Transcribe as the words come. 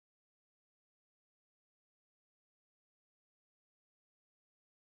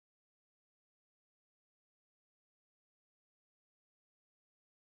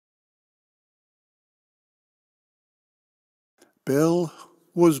Bill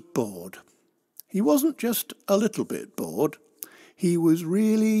was bored. He wasn't just a little bit bored. He was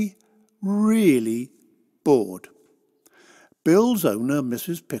really, really bored. Bill's owner,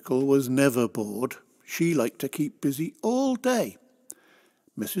 Mrs. Pickle, was never bored. She liked to keep busy all day.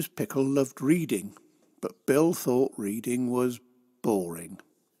 Mrs. Pickle loved reading, but Bill thought reading was boring.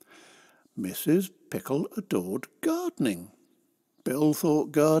 Mrs. Pickle adored gardening. Bill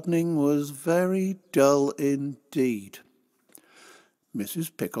thought gardening was very dull indeed.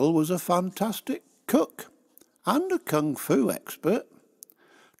 Mrs. Pickle was a fantastic cook and a kung fu expert.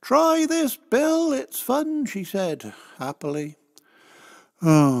 "Try this, Bill, it's fun," she said happily.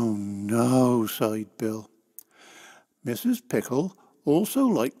 "Oh no," sighed Bill. Mrs. Pickle also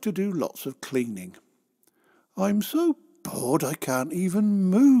liked to do lots of cleaning. "I'm so bored I can't even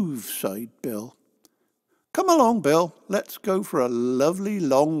move," sighed Bill. "Come along, Bill, let's go for a lovely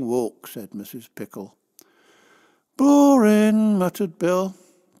long walk," said Mrs. Pickle. "Boring," muttered Bill.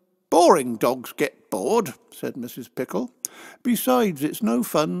 "Boring dogs get bored," said Mrs. Pickle. "Besides, it's no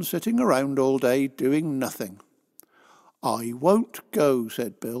fun sitting around all day doing nothing." "I won't go,"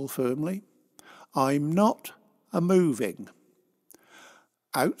 said Bill firmly. "I'm not a-moving."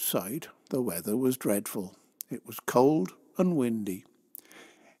 Outside, the weather was dreadful. It was cold and windy.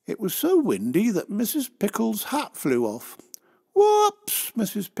 It was so windy that Mrs. Pickle's hat flew off. "Whoops!"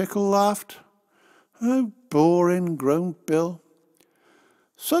 Mrs. Pickle laughed. "How boring," groaned Bill.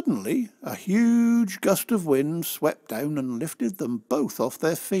 Suddenly, a huge gust of wind swept down and lifted them both off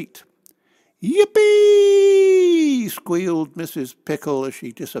their feet. "Yippee!" squealed Mrs. Pickle as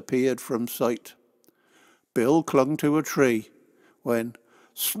she disappeared from sight. Bill clung to a tree when,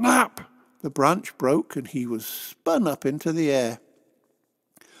 snap, the branch broke and he was spun up into the air.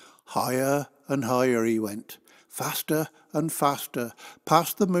 Higher and higher he went, faster and faster,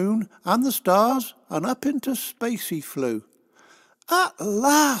 past the moon and the stars, and up into space he flew. "At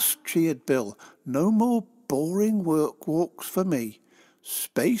last," cheered Bill. "No more boring work walks for me.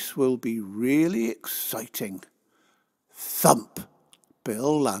 Space will be really exciting." Thump!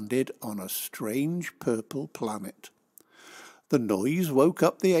 Bill landed on a strange purple planet. The noise woke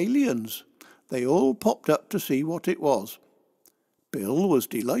up the aliens. They all popped up to see what it was. Bill was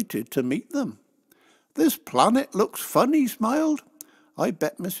delighted to meet them. "This planet looks fun," he smiled. "I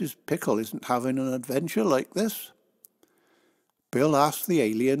bet Mrs. Pickle isn't having an adventure like this." Bill asked the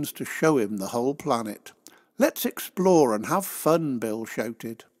aliens to show him the whole planet. "Let's explore and have fun," Bill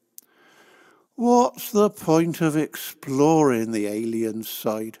shouted. "What's the point of exploring?" the aliens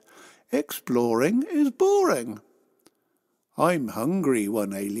sighed. "Exploring is boring." "I'm hungry,"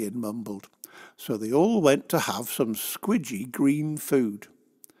 one alien mumbled. So they all went to have some squidgy green food.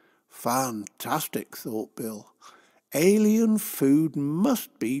 Fantastic, thought Bill. Alien food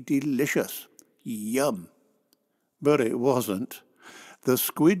must be delicious. Yum. But it wasn't. The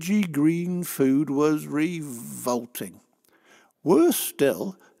squidgy green food was revolting. Worse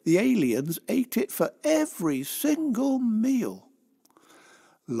still, the aliens ate it for every single meal.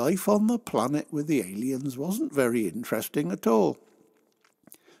 Life on the planet with the aliens wasn't very interesting at all.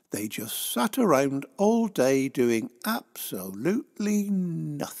 They just sat around all day doing absolutely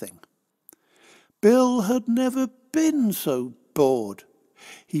nothing. Bill had never been so bored.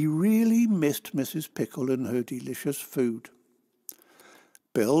 He really missed Mrs. Pickle and her delicious food.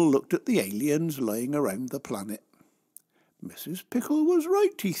 Bill looked at the aliens lying around the planet. Mrs. Pickle was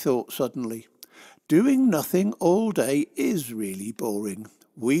right, he thought suddenly. Doing nothing all day is really boring.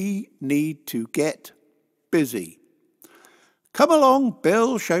 We need to get busy. "Come along,"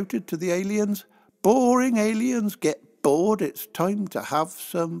 Bill shouted to the aliens. "Boring aliens get bored. It's time to have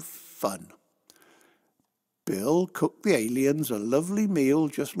some fun." Bill cooked the aliens a lovely meal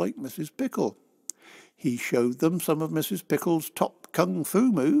just like Mrs. Pickle. He showed them some of Mrs. Pickle's top kung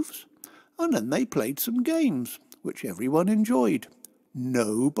fu moves, and then they played some games, which everyone enjoyed.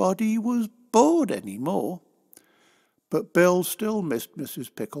 Nobody was bored anymore. But Bill still missed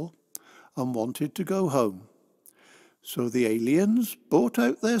Mrs. Pickle and wanted to go home. So the aliens brought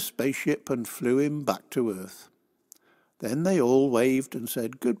out their spaceship and flew him back to Earth. Then they all waved and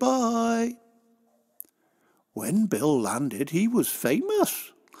said goodbye. When Bill landed, he was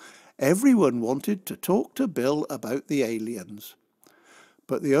famous. Everyone wanted to talk to Bill about the aliens.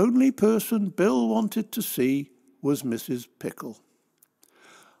 But the only person Bill wanted to see was Mrs. Pickle.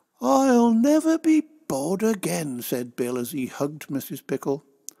 "I'll never be bored again," said Bill as he hugged Mrs. Pickle.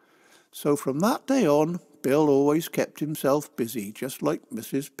 So from that day on, Bill always kept himself busy, just like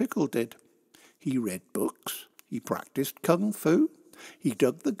Mrs. Pickle did. He read books, he practiced kung fu, he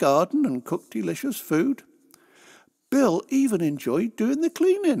dug the garden and cooked delicious food. Bill even enjoyed doing the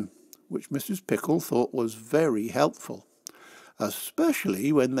cleaning, which Mrs. Pickle thought was very helpful.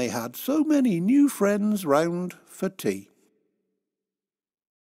 especially when they had so many new friends round for tea.